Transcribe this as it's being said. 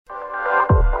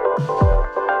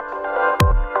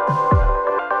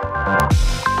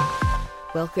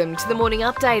Welcome to the Morning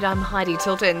Update. I'm Heidi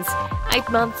Tiltons. 8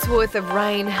 months' worth of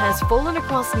rain has fallen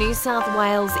across New South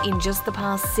Wales in just the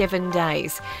past 7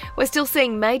 days. We're still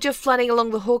seeing major flooding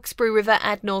along the Hawkesbury River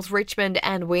at North Richmond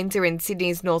and Windsor in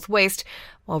Sydney's northwest,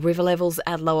 while river levels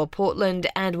at Lower Portland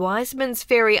and Wiseman's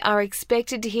Ferry are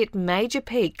expected to hit major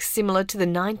peaks similar to the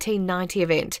 1990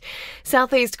 event.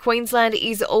 Southeast Queensland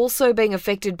is also being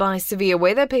affected by severe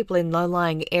weather. People in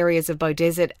low-lying areas of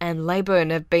Beaudesert and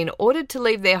Leyburn have been ordered to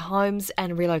leave their homes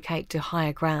and relocate to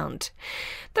higher ground.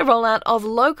 The rollout of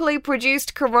locally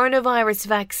produced coronavirus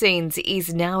vaccines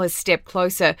is now a step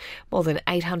closer. More than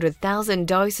 800,000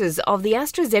 doses of the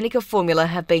AstraZeneca formula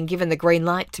have been given the green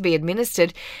light to be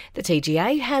administered. The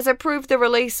TGA has approved the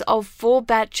release of 4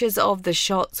 batches of the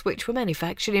shots which were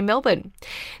manufactured in Melbourne.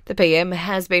 The PM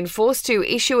has been forced to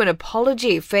issue an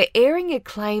apology for airing a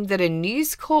claim that a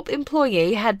News Corp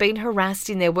employee had been harassed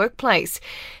in their workplace.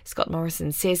 Scott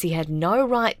Morrison says he had no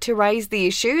right to raise the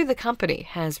issue. The company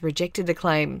has rejected the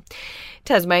claim.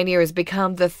 Tasmania has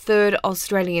become the 3rd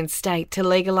Australian state to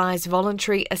legalise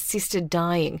voluntary assisted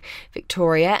dying.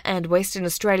 Victoria and Western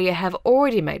Australia have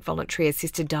already made voluntary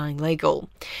assisted dying legal.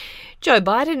 Joe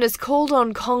Biden has called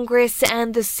on Congress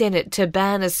and the Senate to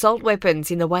ban assault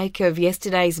weapons in the wake of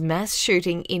yesterday's mass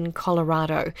shooting in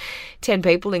Colorado. 10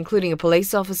 people, including a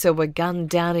police officer, were gunned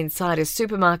down inside a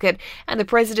supermarket, and the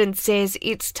president says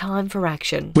it's time for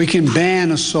action. We can ban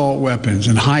assault weapons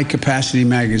and high-capacity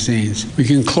magazines. We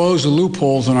can close the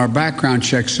loopholes in our background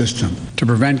check system to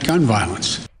prevent gun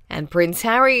violence. And Prince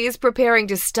Harry is preparing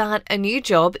to start a new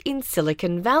job in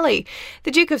Silicon Valley.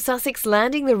 The Duke of Sussex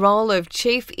landing the role of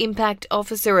Chief Impact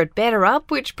Officer at BetterUp,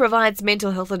 which provides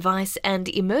mental health advice and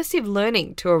immersive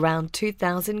learning to around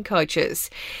 2,000 coaches.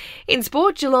 In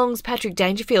sport, Geelong's Patrick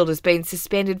Dangerfield has been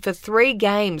suspended for 3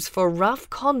 games for rough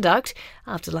conduct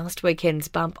after last weekend's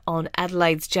bump on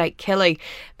Adelaide's Jake Kelly.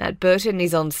 Matt Burton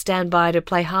is on standby to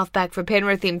play halfback for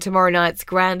Penrith in tomorrow night's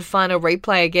grand final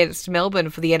replay against Melbourne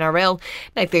for the NRL.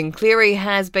 Nathan Cleary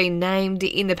has been named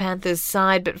in the Panthers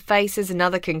side but faces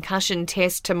another concussion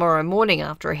test tomorrow morning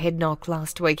after a head knock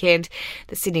last weekend.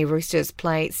 The Sydney Roosters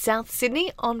play South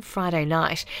Sydney on Friday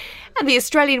night. And the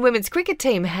Australian women's cricket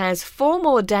team has 4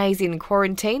 more days in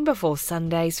quarantine before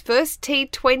Sunday's first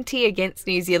T20 against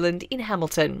New Zealand in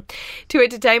Hamilton. To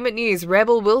entertainment news,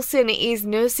 Rebel Wilson is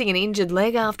nursing an injured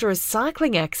leg after a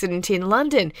cycling accident in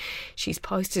London. She's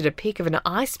posted a pic of an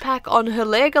ice pack on her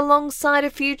leg alongside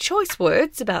a few choice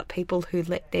words about people who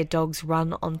let their dogs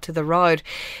run onto the road.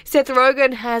 Seth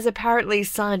Rogen has apparently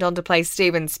signed on to play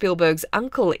Steven Spielberg's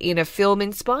uncle in a film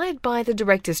inspired by the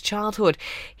director's childhood.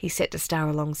 He's set to star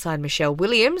alongside Michelle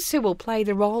Williams, who will play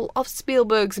the role of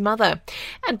Spielberg's mother.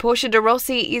 And Portia de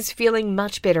Rossi is feeling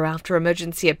much better after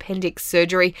emergency appendix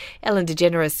surgery. Ellen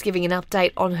DeGeneres giving an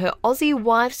update on her Aussie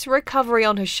wife's recovery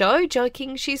on her show,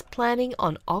 joking she's planning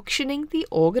on auctioning the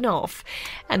organ off.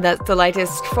 And that's the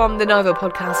latest from the Nova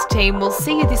podcast team. We'll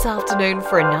see you this afternoon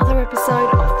for another episode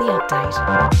of The Update.